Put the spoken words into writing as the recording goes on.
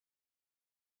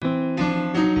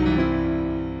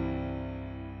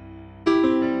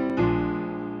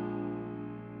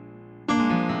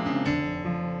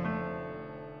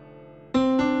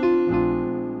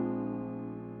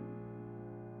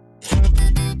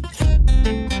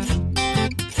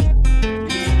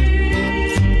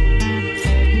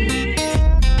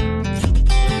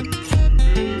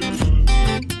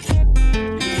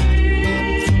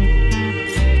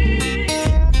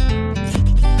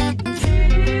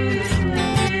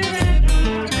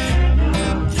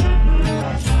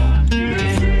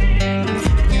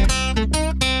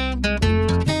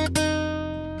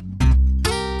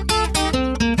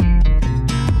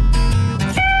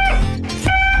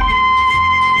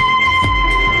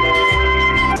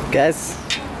Guys,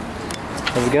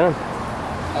 how's it going?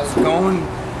 How's it going?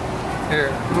 Here,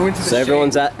 moving to the So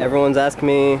everyone's asking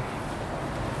me,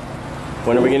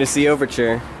 when are we gonna see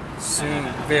Overture? Soon,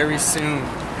 very soon.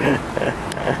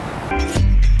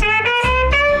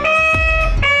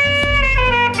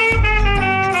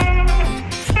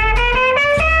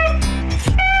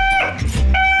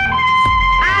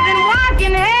 I've been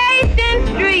walking Hastings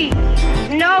Street.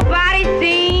 Nobody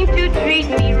seems to treat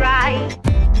me right.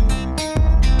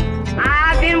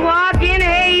 I've been walking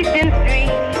Hastings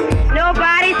Street.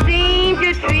 Nobody seems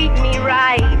to treat me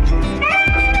right.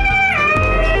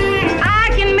 I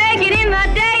can make it in the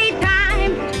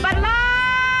daytime, but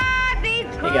Lord, these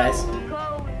cold,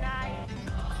 cold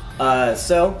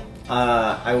nights.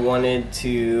 I wanted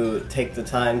to take the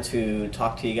time to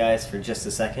talk to you guys for just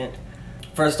a second.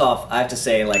 First off, I have to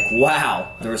say, like,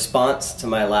 wow! The response to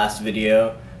my last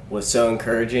video was so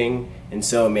encouraging and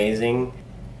so amazing.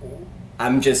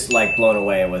 I'm just like blown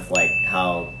away with like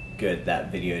how good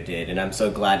that video did, and I'm so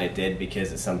glad it did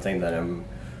because it's something that I'm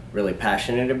really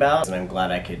passionate about, and I'm glad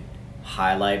I could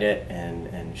highlight it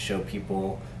and show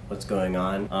people what's going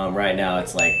on. Right now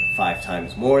it's like 5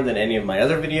 times more than any of my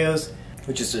other videos,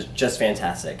 which is just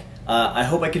fantastic. I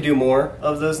hope I could do more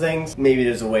of those things. Maybe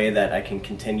there's a way that I can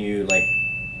continue like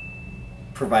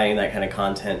providing that kind of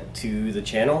content to the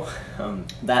channel.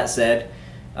 That said,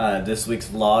 this week's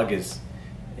vlog is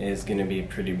gonna be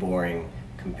pretty boring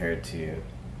compared to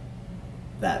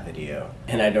that video.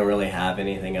 And I don't really have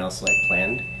anything else like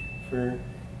planned for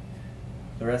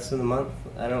the rest of the month.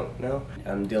 I don't know.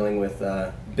 I'm dealing with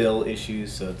bill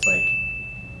issues, so it's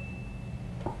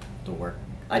like the work.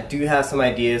 I do have some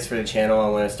ideas for the channel. I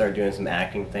want to start doing some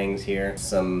acting things here.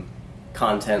 Some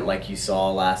content like you saw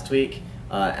last week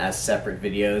as separate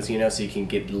videos, you know, so you can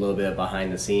get a little bit of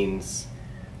behind the scenes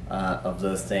of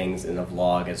those things in a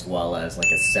vlog, as well as like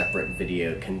a separate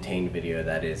video, contained video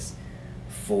that is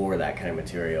for that kind of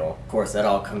material. Of course, that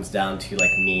all comes down to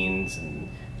like means and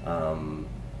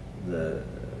the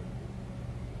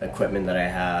equipment that I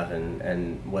have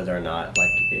and whether or not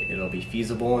like it'll be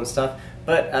feasible and stuff.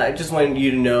 But I just wanted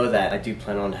you to know that I do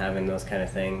plan on having those kind of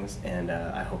things, and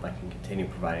I hope I can continue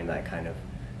providing that kind of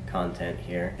content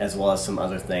here, as well as some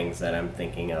other things that I'm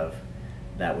thinking of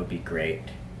that would be great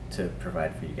to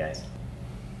provide for you guys.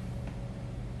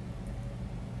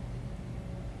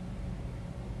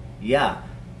 Yeah,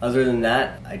 other than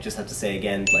that, I just have to say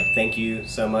again, like, thank you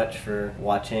so much for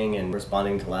watching and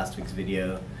responding to last week's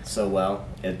video so well.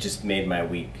 It just made my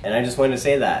week, and I just wanted to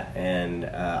say that, and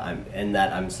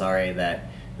I'm sorry that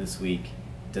this week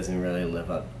doesn't really live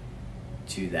up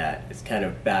to that. It's kind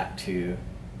of back to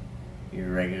your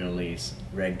regularly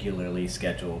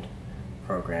scheduled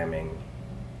programming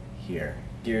here.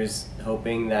 Here's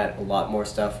hoping that a lot more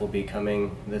stuff will be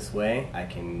coming this way. I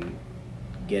can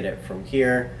get it from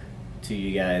here to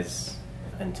you guys.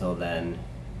 Until then,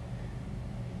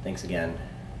 thanks again.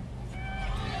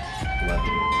 Love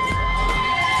you.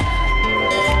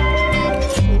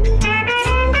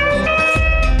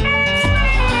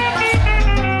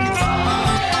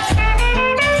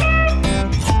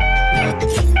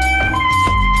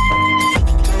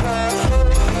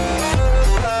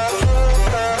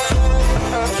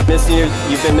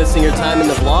 You've been missing your time in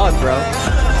the vlog, bro.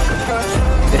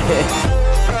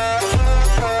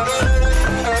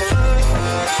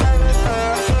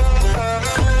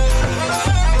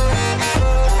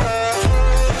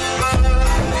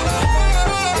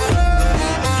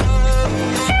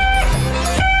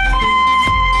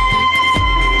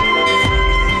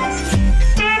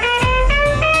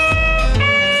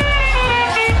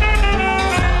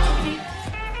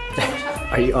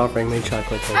 Are you offering me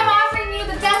chocolate cake? I'm offering you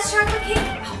the best chocolate cake,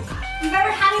 oh gosh, you've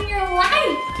ever had in your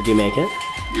life. Did you make it?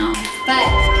 No, but...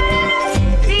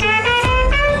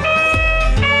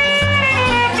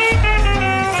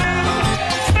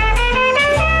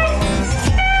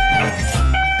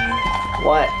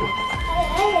 What?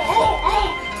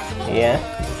 Yeah?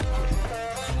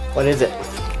 What is it?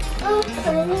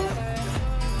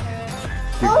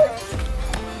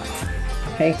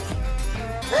 Hey.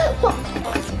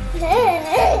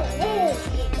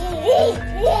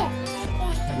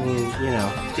 You know.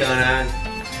 What's going on?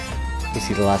 You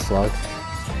see the last vlog?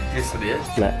 Yes, it is.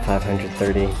 I'm at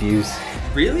 530 views.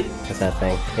 Really? What's that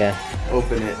thing? Yeah.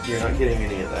 Open it. You're not getting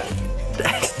any of that.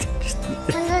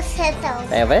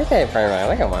 Hey,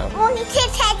 look at one. Only 10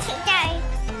 seconds.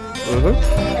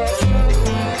 Mm-hmm.